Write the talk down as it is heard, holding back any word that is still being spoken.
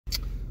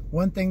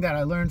One thing that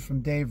I learned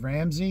from Dave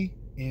Ramsey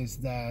is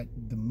that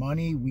the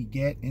money we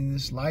get in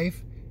this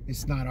life,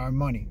 it's not our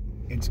money.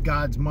 It's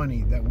God's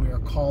money that we are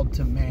called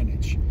to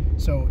manage.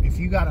 So if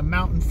you got a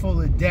mountain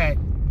full of debt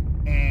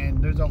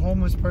and there's a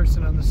homeless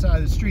person on the side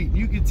of the street,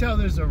 you can tell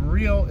it's a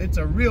real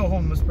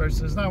homeless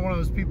person. It's not one of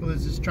those people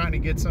that's just trying to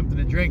get something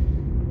to drink.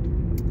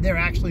 They're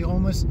actually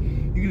homeless.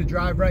 You're gonna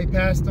drive right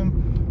past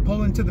them,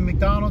 pull into the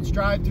McDonald's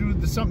drive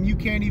through something you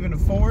can't even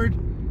afford,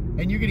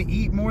 and you're gonna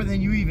eat more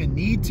than you even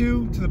need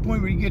to the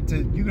point where you're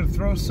gonna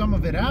throw some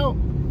of it out.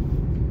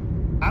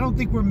 I don't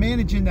think we're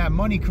managing that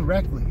money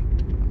correctly.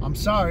 I'm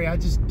sorry, I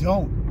just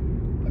don't.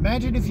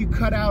 Imagine if you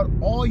cut out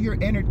all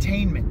your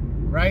entertainment,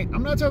 right?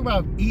 I'm not talking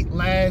about eat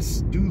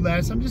less, do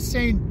less. I'm just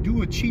saying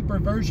do a cheaper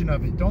version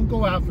of it. Don't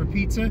go out for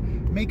pizza,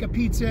 make a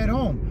pizza at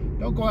home.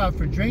 Don't go out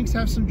for drinks,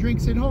 have some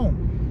drinks at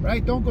home,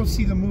 right? Don't go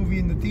see the movie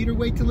in the theater,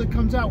 wait till it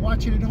comes out,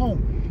 watch it at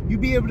home. You'll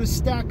be able to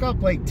stack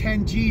up like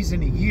 10 G's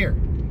in a year.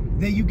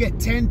 Then you get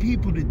 10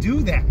 people to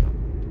do that.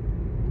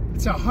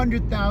 It's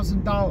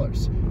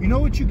 $100,000. You know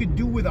what you could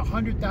do with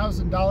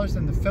 $100,000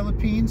 in the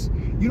Philippines?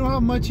 You know how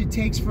much it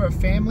takes for a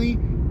family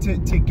to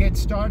get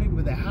started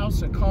with a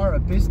house, a car, a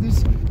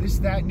business, this,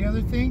 that, and the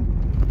other thing?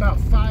 About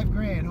 $5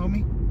 grand,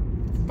 homie.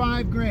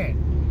 $5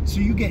 grand. So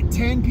you get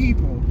 10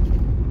 people,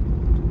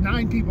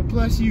 9 people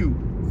plus you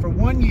for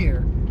 1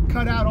 year,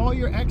 cut out all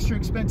your extra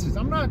expenses.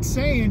 I'm not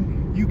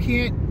saying you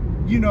can't,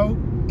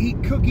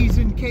 eat cookies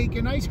and cake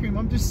and ice cream.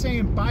 I'm just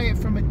saying buy it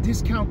from a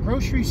discount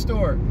grocery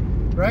store,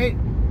 right?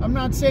 I'm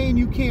not saying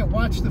you can't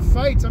watch the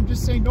fights. I'm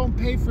just saying don't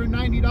pay for a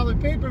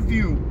 $90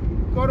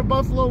 pay-per-view. Go to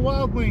Buffalo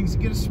Wild Wings,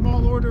 get a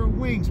small order of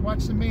wings,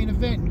 watch the main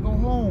event, and go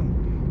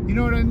home. You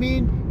know what I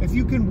mean? If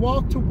you can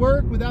walk to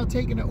work without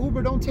taking an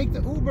Uber, don't take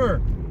the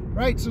Uber,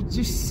 right? So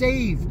just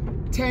save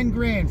 10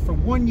 grand for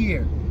 1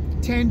 year.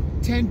 10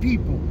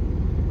 people,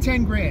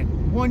 10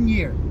 grand, 1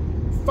 year.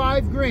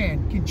 5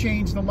 grand can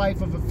change the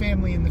life of a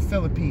family in the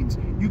Philippines.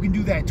 You can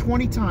do that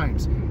 20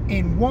 times.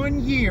 In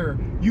 1 year,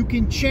 you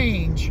can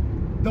change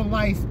the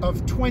life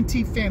of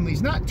 20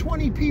 families. Not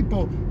 20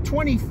 people,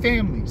 20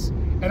 families.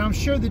 And I'm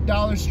sure the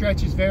dollar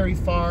stretches very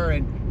far,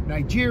 and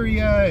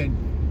Nigeria, and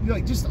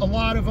just a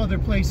lot of other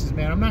places,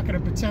 man. I'm not gonna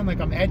pretend like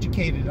I'm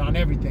educated on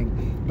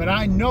everything, but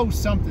I know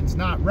something's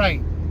not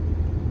right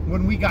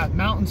when we got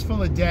mountains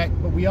full of debt,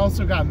 but we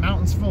also got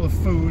mountains full of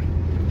food.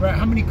 Right?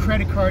 How many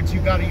credit cards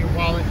you got in your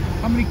wallet?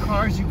 How many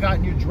cars you got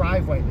in your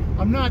driveway?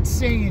 I'm not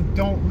saying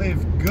don't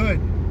live good.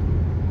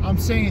 I'm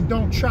saying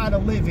don't try to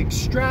live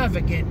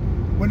extravagant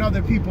when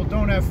other people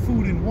don't have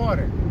food and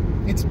water.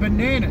 It's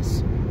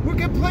bananas. We're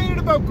complaining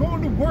about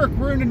going to work.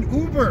 We're in an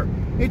Uber.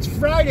 It's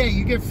Friday.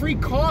 You get free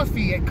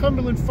coffee at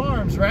Cumberland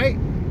Farms, right?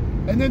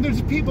 And then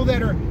there's people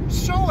that are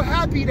so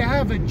happy to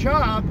have a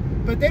job,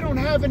 but they don't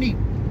have any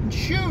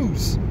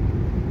shoes.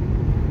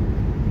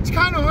 It's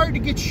kind of hard to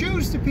get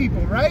shoes to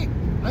people, right?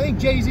 I think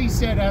Jay-Z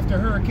said after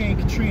Hurricane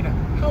Katrina,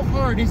 how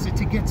hard is it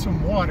to get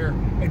some water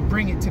and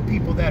bring it to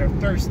people that are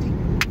thirsty?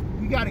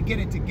 We got to get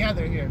it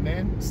together here,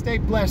 man. Stay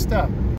blessed up.